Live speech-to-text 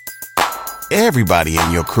Everybody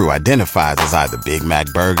in your crew identifies as either Big Mac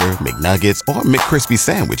Burger, McNuggets, or McCrispy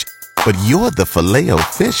Sandwich. But you're the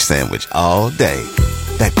Filet-O-Fish Sandwich all day.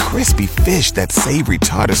 That crispy fish, that savory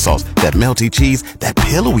tartar sauce, that melty cheese, that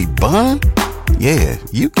pillowy bun. Yeah,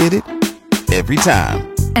 you get it. Every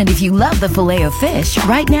time. And if you love the Filet-O-Fish,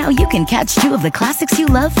 right now you can catch two of the classics you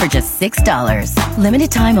love for just $6.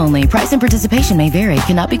 Limited time only. Price and participation may vary.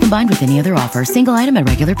 Cannot be combined with any other offer. Single item at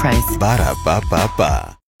regular price.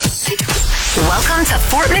 Ba-da-ba-ba-ba. Welcome to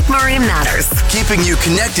Fort McMurray Matters. Keeping you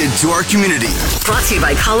connected to our community. Brought to you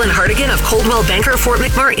by Colin Hardigan of Coldwell Banker Fort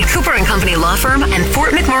McMurray, Cooper & Company Law Firm, and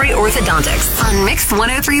Fort McMurray Orthodontics on Mix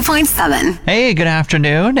 103.7. Hey, good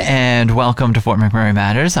afternoon, and welcome to Fort McMurray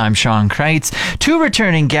Matters. I'm Sean Kreitz. Two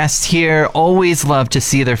returning guests here. Always love to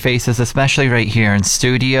see their faces, especially right here in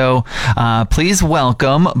studio. Please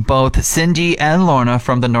welcome both Cindy and Lorna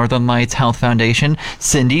from the Northern Lights Health Foundation.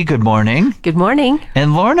 Cindy, good morning. Good morning.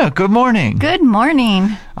 And Lorna, good morning. Good morning.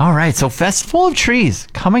 All right, so Festival of Trees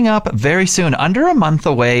coming up very soon, under a month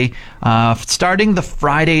away, starting the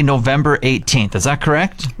Friday, November 18th. Is that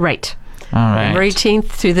correct? Right. All right. November 18th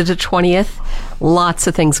through the 20th. Lots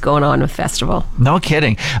of things going on with festival. No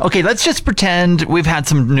kidding. Okay, let's just pretend we've had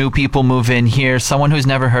some new people move in here, someone who's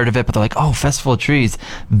never heard of it, but they're like, oh, Festival of Trees,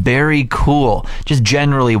 very cool. Just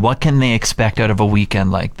generally, what can they expect out of a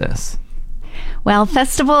weekend like this? Well,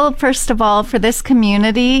 festival, first of all, for this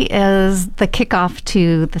community is the kickoff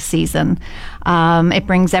to the season. It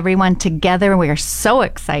brings everyone together. We are so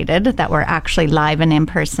excited that we're actually live and in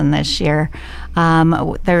person this year.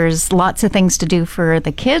 There's lots of things to do for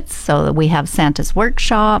the kids. So we have Santa's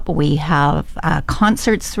workshop. We have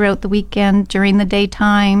concerts throughout the weekend during the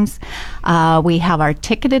daytimes. We have our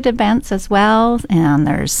ticketed events as well. And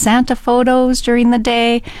there's Santa photos during the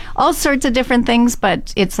day. All sorts of different things,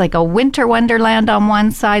 but it's like a winter wonderland on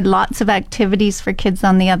one side. Lots of activities for kids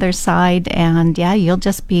on the other side. And yeah, you'll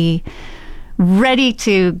just be ready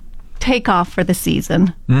to take off for the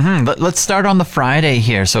season. Mm-hmm. Let's start on the Friday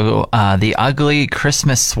here. So the Ugly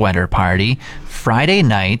Christmas Sweater Party, Friday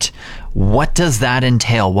night. What does that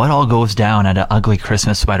entail? What all goes down at an Ugly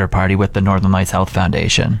Christmas Sweater Party with the Northern Lights Health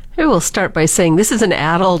Foundation? I will start by saying this is an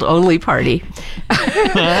adult-only party.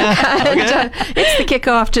 And, it's the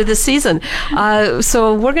kickoff to the season.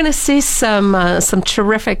 So we're going to see some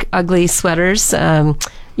terrific ugly sweaters.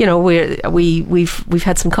 You know, we've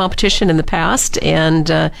had some competition in the past,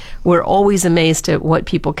 and we're always amazed at what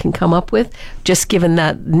people can come up with, just given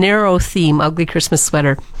that narrow theme, Ugly Christmas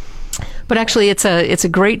Sweater. But actually, it's a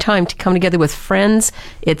great time to come together with friends.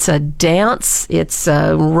 It's a dance. It's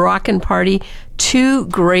a rockin' party. Two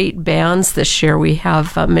great bands this year. We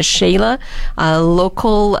have Miss Shayla, a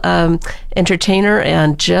local entertainer,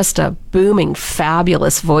 and just a booming,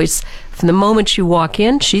 fabulous voice. From the moment you walk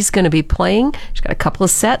in, she's going to be playing. She's got a couple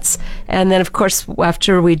of sets. And then, of course,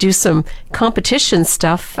 after we do some competition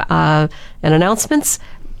stuff and announcements,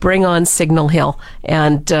 bring on Signal Hill.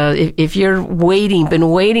 And if you're been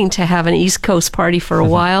waiting to have an East Coast party for a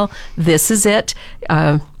while, this is it.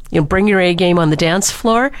 Bring your A game on the dance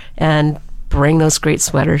floor and bring those great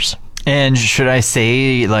sweaters. And should I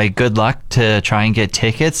say, like, good luck to try and get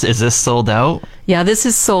tickets? Is this sold out? Yeah, this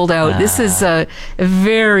is sold out. This is a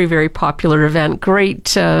very, very popular event. Great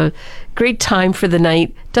time for the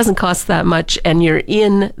night. Doesn't cost that much, and you're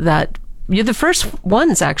the first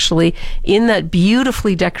ones, actually, in that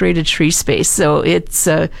beautifully decorated tree space. So it's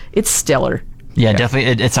stellar. Yeah,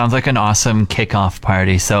 definitely. It sounds like an awesome kickoff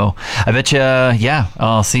party. So I bet you,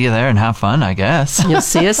 I'll see you there and have fun, I guess. You'll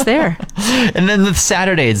see us there. And then the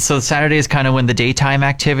Saturdays. So Saturday is kind of when the daytime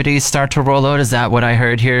activities start to roll out. Is that what I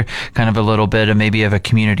heard here? Kind of a little bit of maybe of a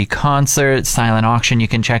community concert, silent auction you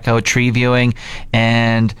can check out, tree viewing.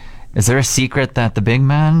 And is there a secret that the big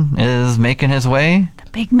man is making his way?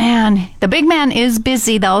 The big man is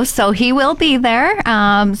busy though, so he will be there.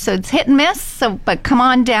 So it's hit and miss. But come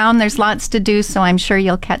on down. There's lots to do, so I'm sure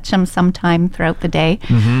you'll catch him sometime throughout the day.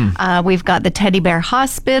 Mm-hmm. We've got the Teddy Bear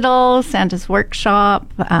Hospital, Santa's Workshop,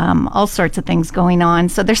 all sorts of things going on.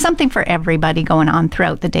 So there's something for everybody going on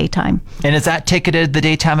throughout the daytime. And is that ticketed, the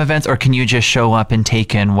daytime events, or can you just show up and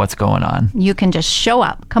take in what's going on? You can just show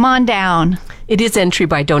up. Come on down. It is entry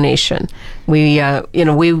by donation. We want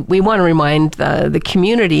to remind the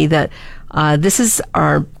community that this is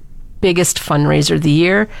our biggest fundraiser of the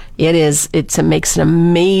year. It makes a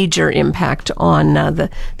major impact on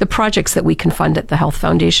the projects that we can fund at the Health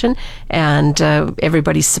Foundation, and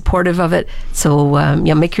everybody's supportive of it. So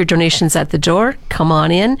make your donations at the door. Come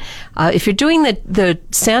on in. If you're doing the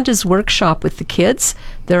Santa's Workshop with the kids,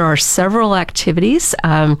 there are several activities,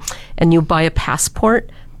 and you buy a passport.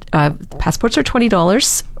 Passports are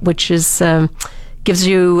 $20, which is gives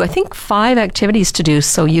you, I think, 5 activities to do.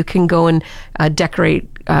 So you can go and decorate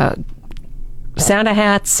Santa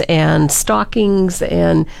hats and stockings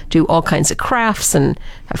and do all kinds of crafts and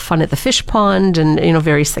have fun at the fish pond and,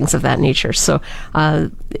 various things of that nature. So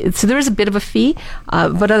there is a bit of a fee,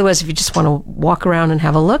 but otherwise, if you just want to walk around and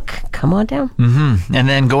have a look, come on down. Mm-hmm. And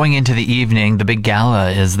then going into the evening, the big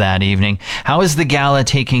gala is that evening. How is the gala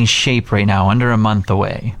taking shape right now, under a month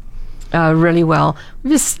away? Really well.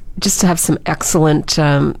 We just to have some excellent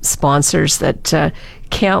sponsors that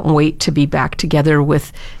can't wait to be back together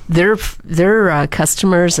with their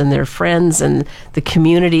customers and their friends and the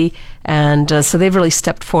community, and so they've really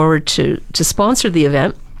stepped forward to sponsor the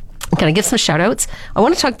event. Can I give some shout outs? I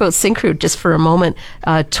want to talk about Syncrude just for a moment.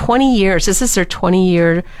 20 years, this is their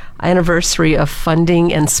 20-year anniversary of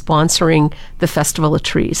funding and sponsoring the Festival of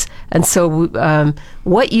Trees. And so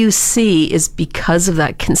what you see is because of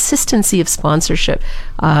that consistency of sponsorship,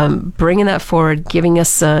 bringing that forward, giving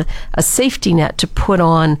us a safety net to put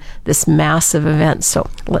on this massive event. So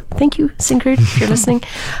thank you, Syncrude, if you're listening.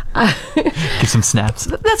 Give some snaps.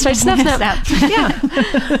 That's right, snap. Yeah.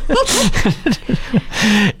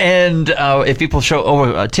 And if people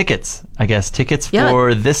show tickets, I guess,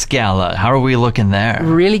 for this gala, how are we looking there?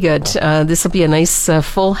 Really good. This will be a nice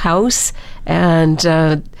full house, and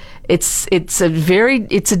it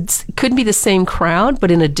couldn't be the same crowd,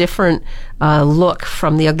 but in a different look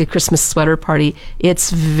from the Ugly Christmas Sweater Party.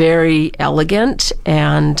 It's very elegant,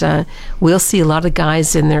 and we'll see a lot of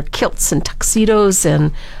guys in their kilts and tuxedos,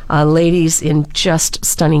 and ladies in just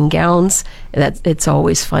stunning gowns. It's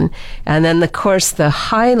always fun. And then, of course, the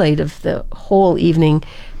highlight of the whole evening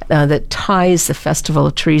that ties the Festival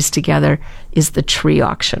of Trees together is the tree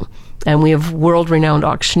auction. And we have world-renowned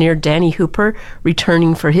auctioneer Danny Hooper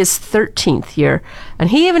returning for his 13th year. And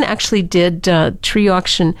he even actually did tree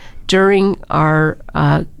auction during our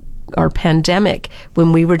pandemic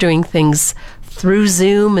when we were doing things through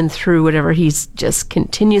Zoom and through whatever. He's just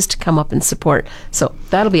continues to come up and support. So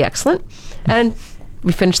that'll be excellent. And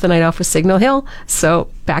we finished the night off with Signal Hill. So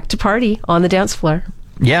back to party on the dance floor.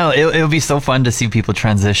 Yeah, it'll be so fun to see people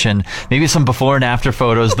transition. Maybe some before and after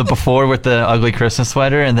photos. The before with the ugly Christmas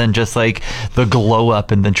sweater, and then just like the glow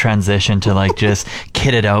up and the transition to like just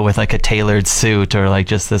kit it out with like a tailored suit or like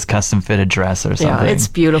just this custom fitted dress or something. Yeah, it's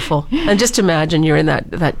beautiful. And just imagine you're in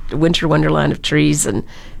that winter wonderland of trees and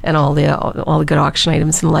all the good auction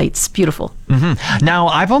items and lights. Beautiful. Mm-hmm. Now,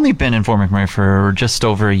 I've only been in Fort McMurray for just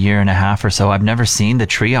over a year and a half or so. I've never seen the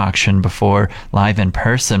tree auction before live in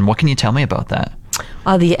person. What can you tell me about that?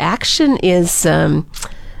 The action is,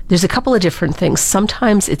 there's a couple of different things.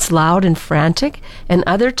 Sometimes it's loud and frantic, and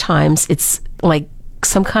other times it's like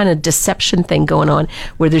some kind of deception thing going on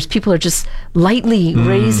where there's people are just lightly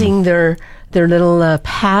raising their little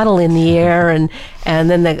paddle in the air, and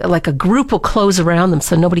then like a group will close around them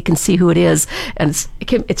so nobody can see who it is, and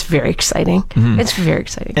it's very exciting. Mm-hmm. It's very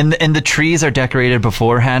exciting. And the trees are decorated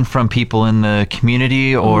beforehand from people in the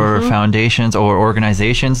community or foundations or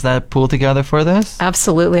organizations that pull together for this?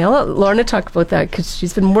 Absolutely. I'll let Lorna talk about that because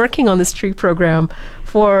she's been working on this tree program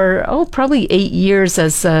for probably 8 years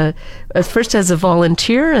as first as a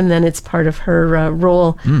volunteer, and then it's part of her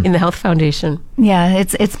role in the Health Foundation. Yeah,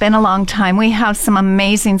 it's been a long time. We have some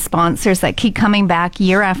amazing sponsors that keep coming back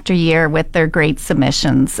year after year with their great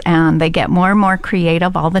submissions, and they get more and more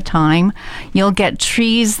creative all the time. You'll get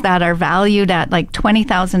trees that are valued at like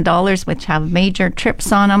 $20,000, which have major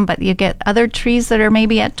trips on them, but you get other trees that are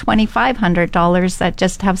maybe at $2,500 that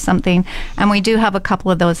just have something. And we do have a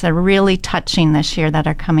couple of those that are really touching this year that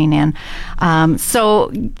are coming in.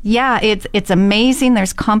 So yeah, it's amazing.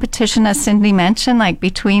 There's competition, as Cindy mentioned, like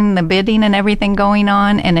between the bidding and everything going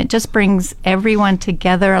on, and it just brings everyone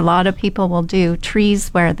together. A lot of people will do trees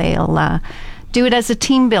where they'll do it as a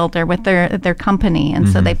team builder with their company, and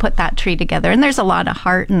so they put that tree together. And there's a lot of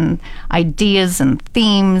heart and ideas and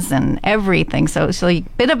themes and everything. So a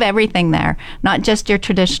bit of everything there, not just your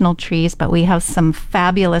traditional trees, but we have some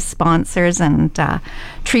fabulous sponsors and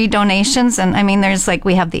tree donations. And I mean, there's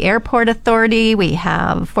we have the Airport Authority, we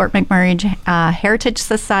have Fort McMurray Heritage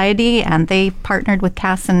Society, and they partnered with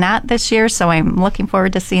Cass and Nat this year, so I'm looking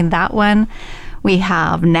forward to seeing that one. We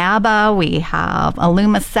have NABA, we have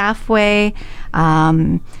Aluma Safway,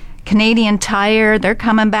 Canadian Tire, they're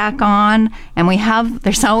coming back on. And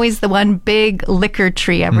there's always the one big liquor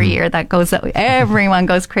tree every year that goes up. Everyone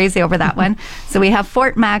goes crazy over that one. So we have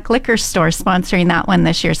Fort Mac Liquor Store sponsoring that one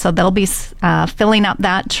this year. So they'll be filling up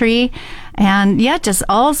that tree. And yeah, just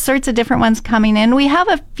all sorts of different ones coming in. We have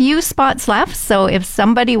a few spots left. So if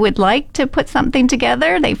somebody would like to put something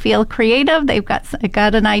together, they feel creative, they've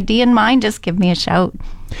got an idea in mind, just give me a shout.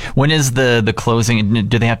 When is the closing?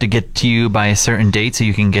 Do they have to get to you by a certain date so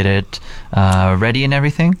you can get it ready and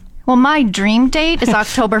everything? Well, my dream date is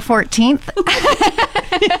October 14th.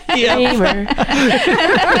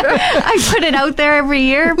 I put it out there every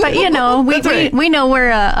year, but we know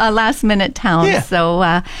we're a last minute town. Yeah.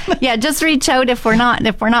 So just reach out if we're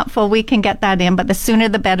not full, we can get that in. But the sooner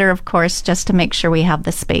the better, of course, just to make sure we have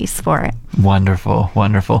the space for it. Wonderful.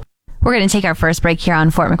 We're going to take our first break here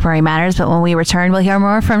on Fort McMurray Matters, but when we return, we'll hear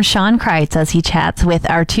more from Sean Kreitz as he chats with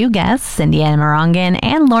our two guests, Cindy Ann Morongan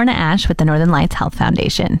and Lorna Ash with the Northern Lights Health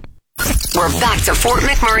Foundation. We're back to Fort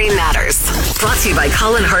McMurray Matters. Brought to you by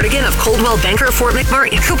Colin Hardigan of Coldwell Banker Fort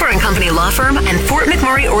McMurray, Cooper & Company Law Firm, and Fort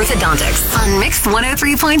McMurray Orthodontics on Mix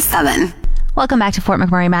 103.7. Welcome back to Fort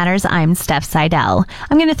McMurray Matters. I'm Steph Seidel.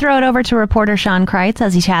 I'm going to throw it over to reporter Sean Kreitz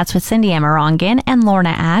as he chats with Cindy Ann Morongan and Lorna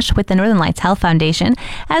Ash with the Northern Lights Health Foundation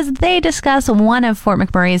as they discuss one of Fort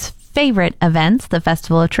McMurray's favorite events, the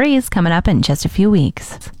Festival of Trees, coming up in just a few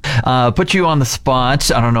weeks. Put you on the spot.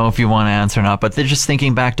 I don't know if you want to answer or not, but they're just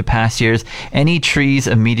thinking back to past years. Any trees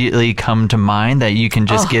immediately come to mind that you can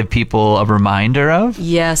just give people a reminder of?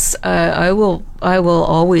 Yes, I will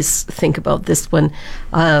always think about this one.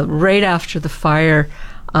 Right after the fire,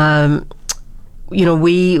 the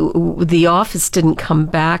office didn't come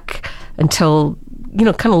back until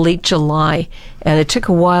kind of late July, and it took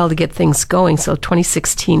a while to get things going. So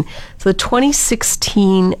 2016. So the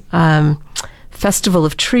 2016 Festival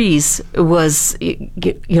of Trees was, a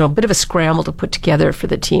bit of a scramble to put together for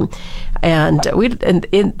the team, and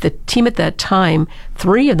in the team at that time,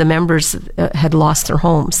 3 of the members had lost their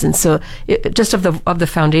homes, and so just of the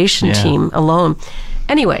foundation team alone.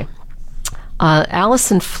 Anyway,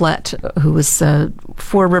 Allison Flett, who was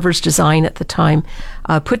Four Rivers Design at the time,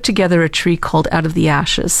 put together a tree called Out of the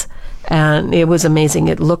Ashes, and it was amazing.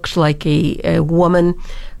 It looked like a woman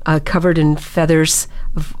covered in feathers.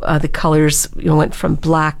 The colors went from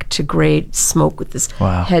black to gray smoke with this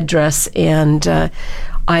headdress, and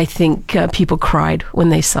I think people cried when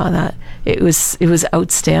they saw that. It was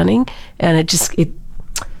outstanding, and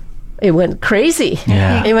it went crazy.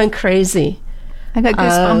 Yeah. It went crazy. I got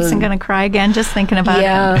goosebumps and going to cry again just thinking about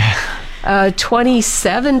it.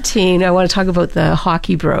 2017, I want to talk about the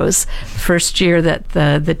Hockey Bros. First year that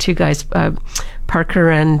the two guys, Parker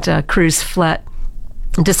and Cruz Flett,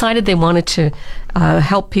 decided they wanted to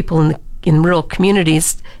help people in rural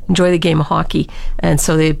communities enjoy the game of hockey. And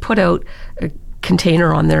so they put out a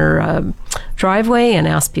container on their driveway and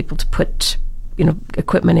asked people to put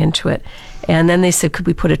equipment into it. And then they said, could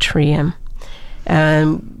we put a tree in?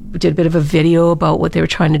 And we did a bit of a video about what they were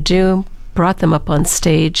trying to do, brought them up on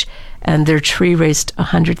stage, and their tree raised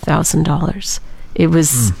 $100,000. It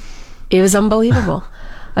was unbelievable.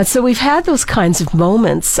 So we've had those kinds of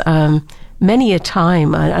moments many a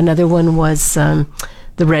time. Another one was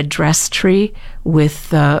the red dress tree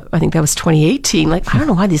with, I think that was 2018. I don't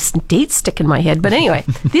know why these dates stick in my head, but anyway,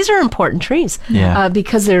 these are important trees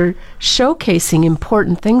because they're showcasing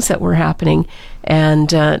important things that were happening.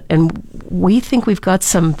 And we think we've got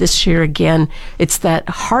some this year again. It's that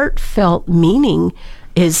heartfelt meaning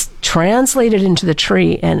is translated into the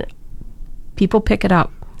tree, and people pick it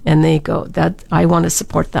up and they go, "That I want to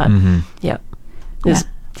support that." Mm-hmm.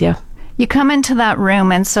 Yeah. You come into that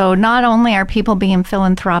room, and so not only are people being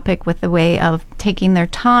philanthropic with the way of taking their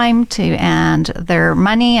time and their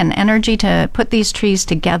money and energy to put these trees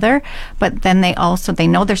together, but then they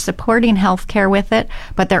know they're supporting healthcare with it,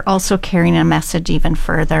 but they're also carrying a message even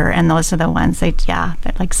further. And those are the ones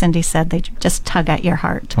that, like Cindy said, they just tug at your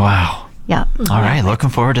heart. Wow. Yeah. All right. Looking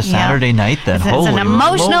forward to Saturday night then. It's an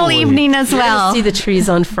emotional evening as well. See the trees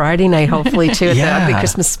on Friday night, hopefully, too, at the Ugly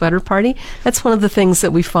Christmas Sweater Party. That's one of the things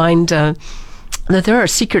that we find that there are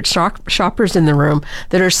secret shoppers in the room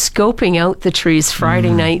that are scoping out the trees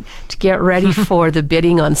Friday night to get ready for the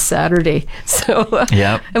bidding on Saturday. So,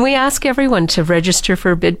 and we ask everyone to register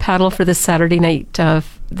for a bid paddle for the Saturday night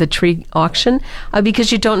the tree auction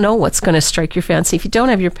because you don't know what's going to strike your fancy. If you don't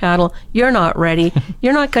have your paddle, you're not ready.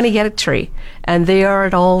 You're not going to get a tree. And they are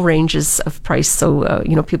at all ranges of price. So,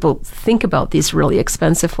 people think about these really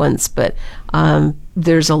expensive ones, but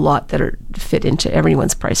there's a lot that are fit into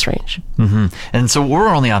everyone's price range. Mm-hmm. And so we're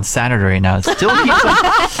only on Saturday right now.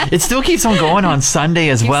 It still keeps on going on Sunday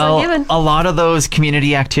as well. A lot of those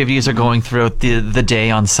community activities are going throughout the day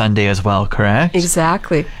on Sunday as well, correct?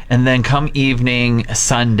 Exactly. And then come evening,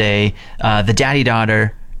 Sunday, the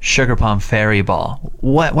daddy-daughter Sugar Palm Fairy Ball.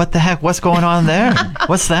 What the heck? What's going on there?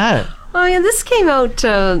 What's that? Oh, yeah, this came out,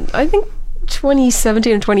 I think,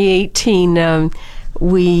 2017 or 2018.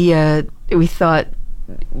 We thought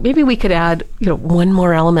maybe we could add, one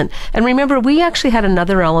more element. And remember, we actually had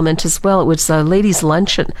another element as well. It was a ladies'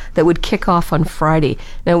 luncheon that would kick off on Friday.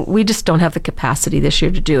 Now, we just don't have the capacity this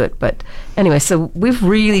year to do it. But anyway, so we've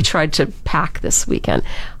really tried to pack this weekend.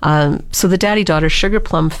 So the Daddy-Daughter Sugar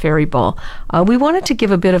Plum Fairy Ball. We wanted to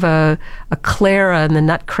give a bit of a Clara and the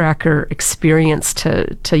Nutcracker experience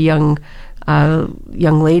to young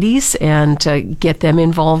ladies and get them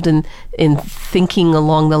involved in thinking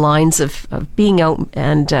along the lines of being out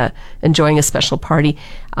and enjoying a special party.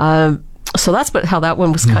 So that's how that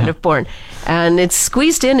one was kind of born. And it's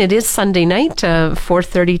squeezed in. It is Sunday night,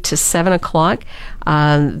 4:30 to 7 o'clock.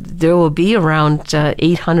 There will be around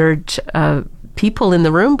 800 people in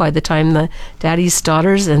the room by the time the daddies,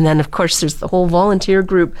 daughters, and then of course there's the whole volunteer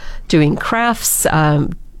group doing crafts,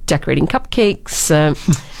 decorating cupcakes,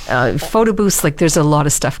 photo booths. Like, there's a lot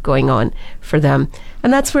of stuff going on for them.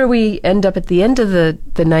 And that's where we end up at the end of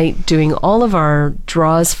the night doing all of our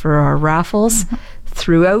draws for our raffles.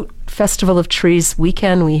 Throughout Festival of Trees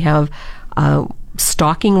weekend, we have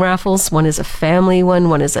stocking raffles. One is a family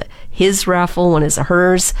one is a his raffle, one is a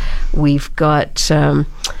hers. We've got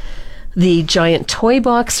the giant toy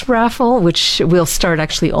box raffle, which will start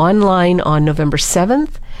actually online on November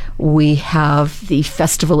 7th. We have the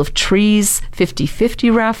Festival of Trees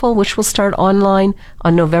 50/50 raffle, which will start online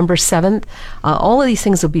on November 7th. All of these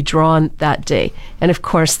things will be drawn that day. And of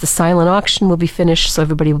course, the silent auction will be finished, so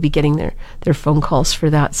everybody will be getting their phone calls for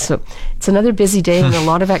that. So it's another busy day and a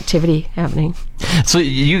lot of activity happening. So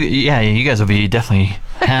you guys will be definitely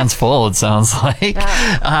hands full, it sounds like.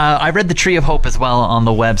 I read the Tree of Hope as well on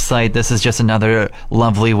the website. This is just another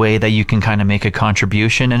lovely way that you can kind of make a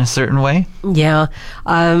contribution in a certain way. Yeah.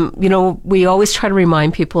 We always try to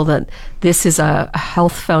remind people that this is a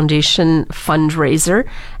health foundation fundraiser,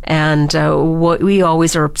 and we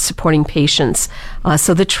always are supporting patients.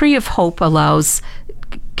 So the Tree of Hope allows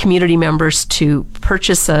community members to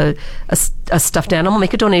purchase a stuffed animal,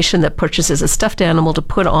 make a donation that purchases a stuffed animal to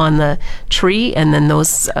put on the tree, and then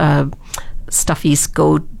those stuffies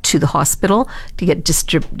go to the hospital to get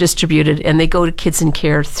distributed, and they go to kids in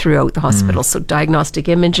care throughout the hospital. So diagnostic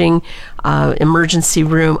imaging, emergency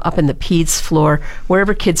room, up in the peds floor,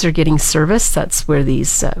 wherever kids are getting service, that's where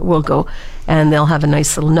these will go. And they'll have a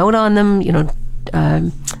nice little note on them,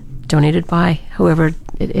 donated by whoever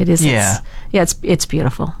it is. Yeah. It's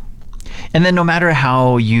beautiful. And then no matter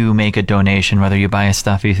how you make a donation, whether you buy a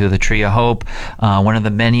stuffy through the Tree of Hope, one of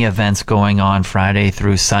the many events going on Friday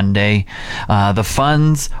through Sunday, the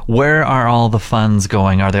funds, where are all the funds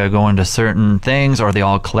going? Are they going to certain things, or are they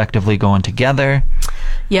all collectively going together?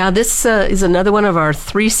 Yeah, this is another one of our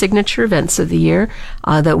 3 signature events of the year,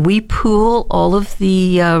 that we pool all of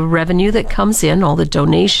the revenue that comes in, all the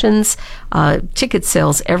donations, ticket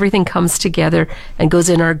sales, everything comes together and goes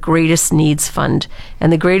in our Greatest Needs Fund.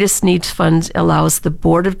 And the Greatest Needs Fund allows the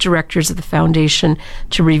board of directors of the foundation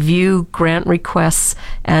to review grant requests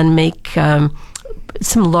and make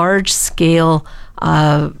some large-scale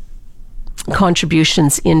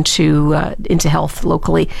contributions into health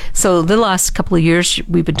locally. So the last couple of years,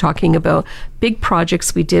 we've been talking about big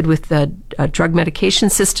projects we did with the drug medication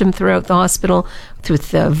system throughout the hospital, with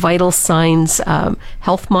the vital signs,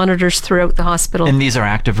 health monitors throughout the hospital. And these are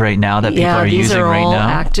active right now that people are using right now? Yeah, these are all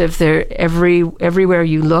active. They're everywhere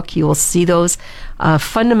you look, you will see those.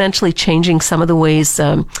 Fundamentally changing some of the ways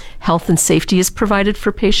health and safety is provided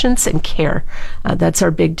for patients and care. That's our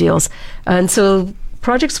big deals. And so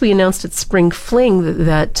projects we announced at Spring Fling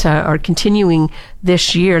that are continuing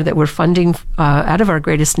this year that we're funding out of our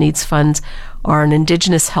Greatest Needs funds are an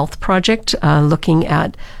Indigenous health project looking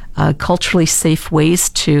at culturally safe ways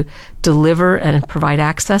to deliver and provide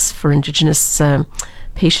access for Indigenous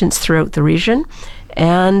patients throughout the region,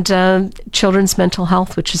 and children's mental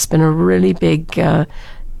health, which has been a really big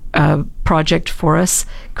project for us,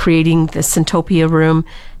 creating the Syntopia Room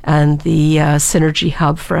and the Synergy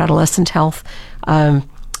Hub for adolescent health.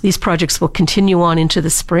 These projects will continue on into the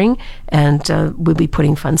spring, and we'll be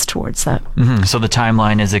putting funds towards that. Mm-hmm. So the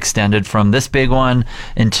timeline is extended from this big one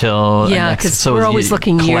until next. Because we're always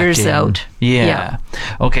looking years out. Yeah.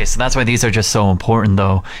 Okay, so that's why these are just so important,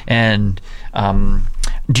 though. And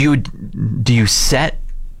do you set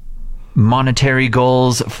monetary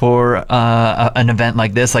goals for an event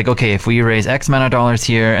like this? Like, okay, if we raise X amount of dollars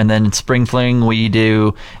here, and then in Spring Fling we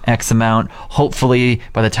do X amount, hopefully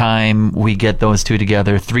by the time we get those 2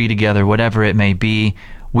 together, 3 together, whatever it may be,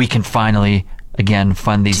 we can finally again,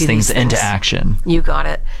 fund these things into action. You got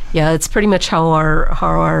it. Yeah, it's pretty much how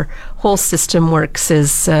our whole system works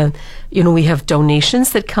is, we have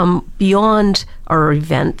donations that come beyond our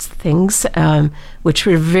event things, which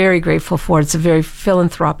we're very grateful for. It's a very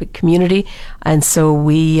philanthropic community, and so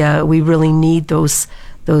we really need those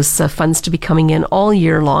funds to be coming in all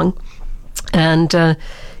year long. And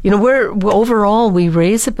overall we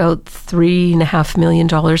raise about $3.5 million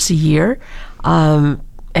a year,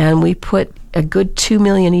 and we put a good $2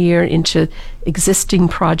 million a year into existing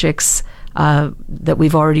projects that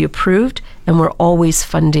we've already approved, and we're always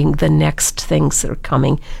funding the next things that are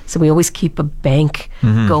coming. So we always keep a bank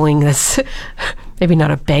going. That's maybe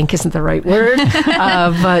not a bank isn't the right word,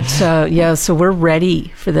 but so we're ready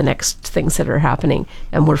for the next things that are happening,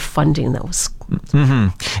 and we're funding those.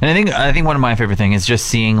 And I think one of my favorite things is just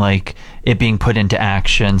seeing like it being put into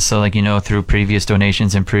action. So like, through previous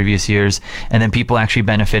donations in previous years, and then people actually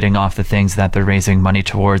benefiting off the things that they're raising money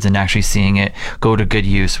towards, and actually seeing it go to good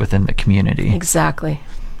use within the community. Exactly.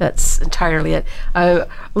 That's entirely it. A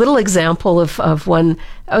little example of one.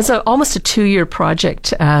 It was almost a 2-year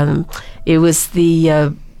project. It was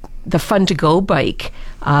the Fun to Go bike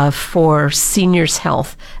for seniors'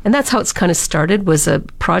 health, and that's how it's kind of started. Was a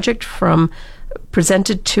project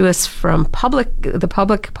presented to us from the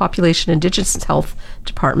Public Population Indigenous Health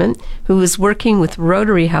Department, who was working with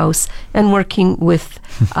Rotary House and working with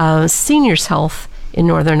seniors' health in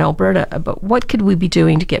Northern Alberta about what could we be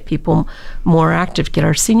doing to get people more active, get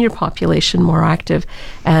our senior population more active.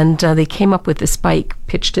 And they came up with this bike,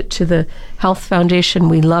 pitched it to the Health Foundation.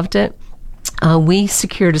 We loved it. We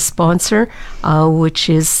secured a sponsor, which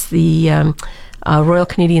is the Royal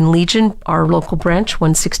Canadian Legion, our local branch,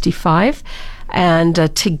 165.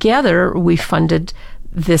 And together we funded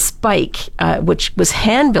this bike, which was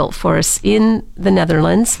hand-built for us in the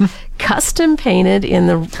Netherlands, custom painted in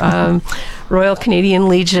the Royal Canadian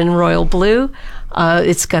Legion Royal Blue.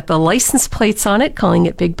 It's got the license plates on it, calling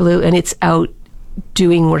it Big Blue, and it's out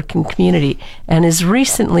doing work in community, and has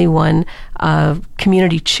recently won a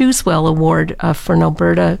Community Choose Well Award for an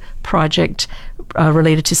Alberta project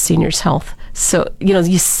related to seniors' health. So,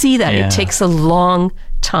 you see that it takes a long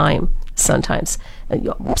time sometimes.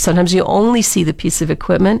 Sometimes you only see the piece of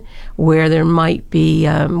equipment where there might be,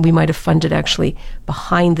 we might have funded actually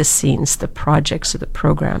behind the scenes the projects or the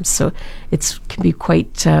programs. So it can be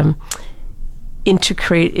quite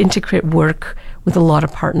integrate work with a lot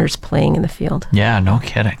of partners playing in the field. Yeah, no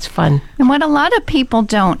kidding. It's fun. And what a lot of people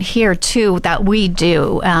don't hear, too, that we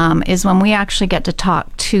do, is when we actually get to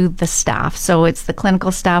talk to the staff. So it's the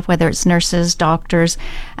clinical staff, whether it's nurses, doctors,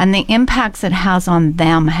 and the impacts it has on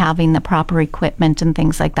them having the proper equipment and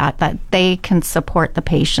things like that they can support the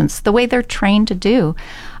patients the way they're trained to do.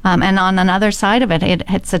 And on another side of it,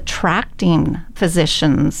 it's attracting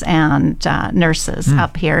physicians and nurses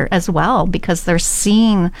up here as well, because they're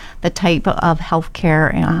seeing the type of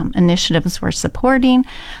healthcare initiatives we're supporting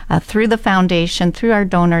through the foundation, through our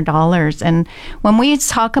donor dollars. And when we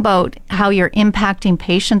talk about how you're impacting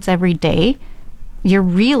patients every day,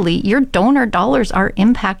 your donor dollars are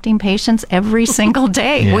impacting patients every single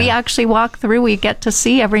day. Yeah. We actually walk through, we get to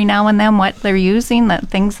see every now and then what they're using, the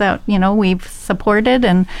things that, we've supported,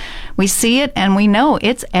 and we see it and we know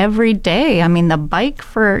it's every day. I mean, the bike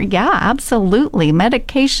absolutely.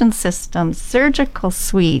 Medication systems, surgical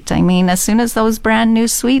suite. I mean, as soon as those brand new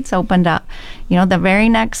suites opened up, the very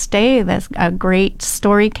next day, a great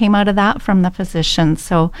story came out of that from the physicians.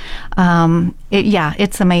 So,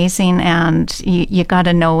 it's amazing, and you got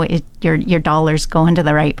to know your dollars going to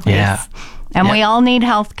the right place. Yeah. And we all need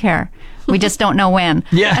health care. We just don't know when.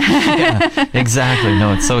 Yeah, exactly.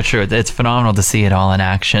 No, it's so true. It's phenomenal to see it all in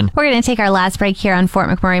action. We're going to take our last break here on Fort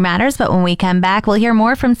McMurray Matters, but when we come back, we'll hear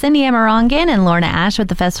more from Cindy Amarongan and Lorna Ash with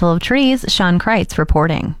the Festival of Trees. Sean Kreitz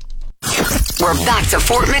reporting. We're back to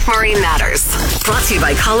Fort McMurray Matters. Brought to you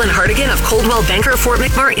by Colin Hartigan of Coldwell Banker Fort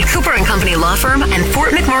McMurray, Cooper & Company Law Firm, and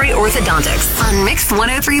Fort McMurray Orthodontics on Mix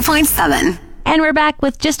 103.7. And we're back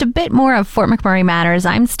with just a bit more of Fort McMurray Matters.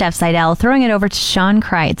 I'm Steph Seidel, throwing it over to Sean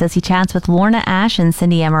Kreitz as he chats with Lorna Ash and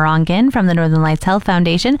Cindy Amarongan from the Northern Lights Health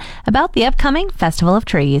Foundation about the upcoming Festival of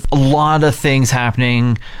Trees. A lot of things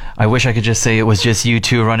happening. I wish I could just say it was just you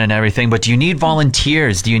two running everything, but do you need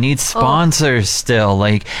volunteers? Do you need sponsors still?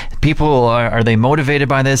 Like, people, are they motivated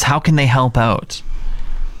by this? How can they help out?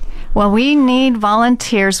 Well, we need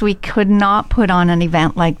volunteers. We could not put on an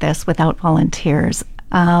event like this without volunteers.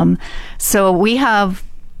 So we have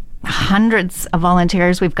hundreds of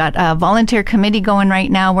volunteers. We've got a volunteer committee going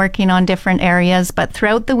right now working on different areas, but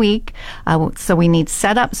throughout the week, so we need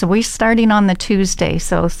setup. So we're starting on the Tuesday.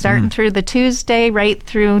 So starting through the Tuesday right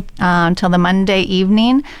through until the Monday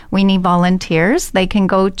evening, we need volunteers. They can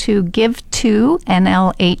go to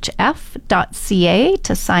give2nlhf.ca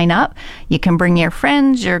to sign up. You can bring your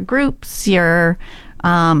friends, your groups, your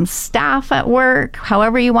staff at work,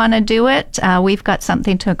 however you want to do it. We've got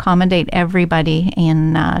something to accommodate everybody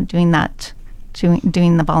in doing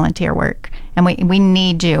the volunteer work, and we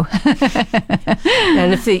need you.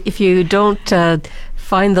 And if you don't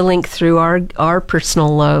find the link through our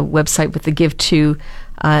personal website with the give to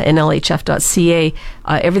nlhf.ca,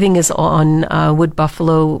 everything is on Wood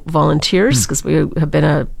Buffalo Volunteers, because we have been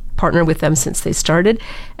a partner with them since they started,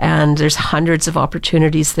 and there's hundreds of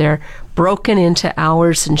opportunities there broken into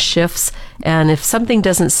hours and shifts. And if something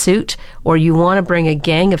doesn't suit, or you want to bring a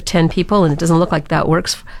gang of 10 people and it doesn't look like that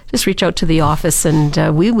works, just reach out to the office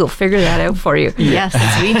and we will figure that out for you. Yes.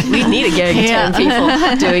 we need a gang of 10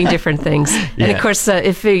 people doing different things. Yeah. And of course,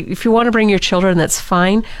 if you want to bring your children, that's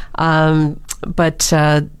fine, but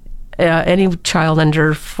any child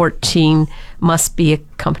under 14 must be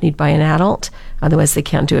accompanied by an adult. Otherwise, they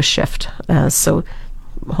can't do a shift. So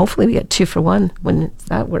hopefully we get 2 for 1 when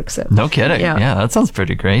that works out. No kidding. Yeah, that sounds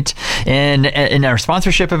pretty great. And our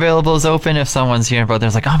sponsorship available is open. If someone's hearing about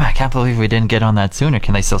this, like, oh man, I can't believe we didn't get on that sooner.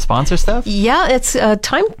 Can they still sponsor stuff? Yeah, it's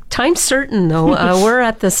time certain though. We're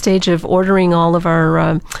at the stage of ordering all of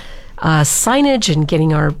our signage and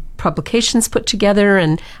getting our publications put together,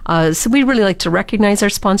 and so we really like to recognize our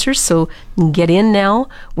sponsors, so get in now.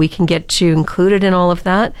 We can get you included in all of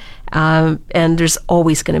that, and there's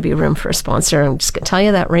always going to be room for a sponsor. I'm just going to tell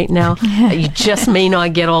you that right now. You just may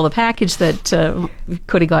not get all the package that we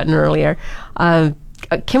could have gotten earlier. Can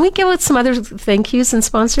we give out some other thank yous and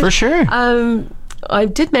sponsors? For sure. I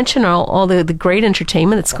did mention all the great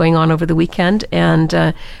entertainment that's going on over the weekend,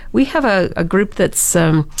 and we have a group that's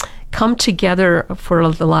come together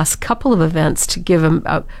for the last couple of events to give them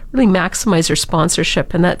really maximize their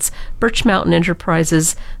sponsorship, and that's Birch Mountain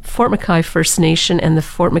Enterprises, Fort McKay First Nation, and the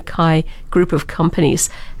Fort McKay group of companies.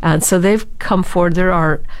 And so they've come forward. They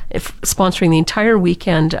are sponsoring the entire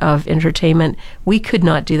weekend of entertainment. We could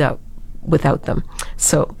not do that without them.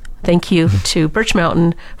 So thank you to Birch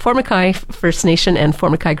Mountain, Fort McKay First Nation, and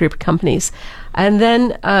Fort McKay group of companies. And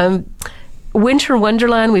then Winter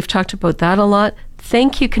Wonderland, we've talked about that a lot.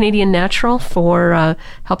 Thank you, Canadian Natural, for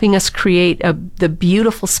helping us create the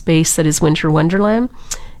beautiful space that is Winter Wonderland.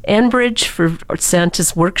 Enbridge for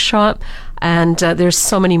Santa's workshop, and there's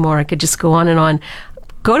so many more. I could just go on and on.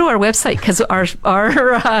 Go to our website, because our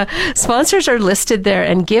sponsors are listed there,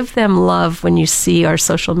 and give them love when you see our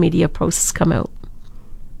social media posts come out.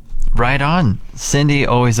 Right on. Cindy,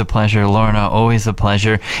 always a pleasure. Lorna, always a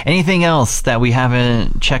pleasure. Anything else that we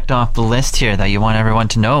haven't checked off the list here that you want everyone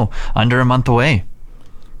to know under a month away?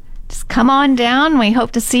 Just come on down. We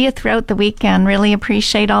hope to see you throughout the weekend. Really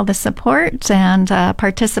appreciate all the support and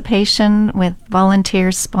participation with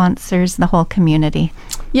volunteers, sponsors, the whole community.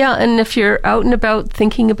 Yeah, and if you're out and about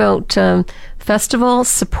thinking about festival,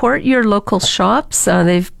 support your local shops.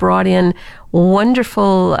 They've brought in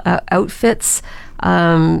wonderful outfits.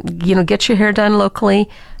 Get your hair done locally.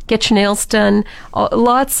 Get your nails done.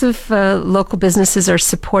 Lots of local businesses are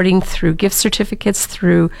supporting through gift certificates,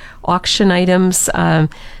 through auction items,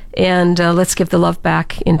 and let's give the love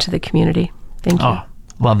back into the community. Thank you. Oh,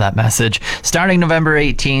 love that message. Starting November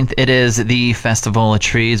 18th, it is the Festival of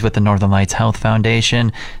Trees with the Northern Lights Health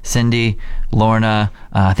Foundation. Cindy, Lorna,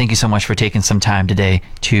 thank you so much for taking some time today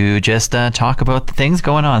to just talk about the things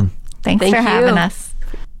going on. Thanks for having us.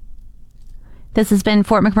 This has been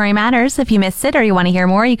Fort McMurray Matters. If you missed it or you want to hear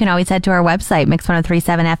more, you can always head to our website,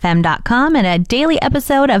 mix1037fm.com, and a daily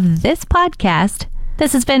episode of this podcast.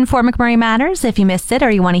 This has been Fort McMurray Matters. If you missed it or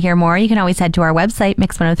you want to hear more, you can always head to our website,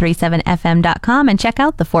 mix1037fm.com, and check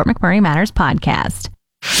out the Fort McMurray Matters podcast.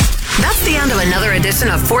 That's the end of another edition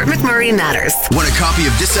of Fort McMurray Matters. Want a copy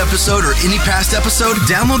of this episode or any past episode?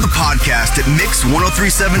 Download the podcast at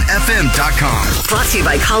mix1037fm.com. Brought to you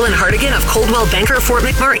by Colin Hartigan of Coldwell Banker Fort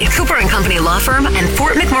McMurray, Cooper & Company Law Firm, and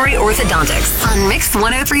Fort McMurray Orthodontics on Mix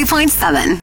 103.7.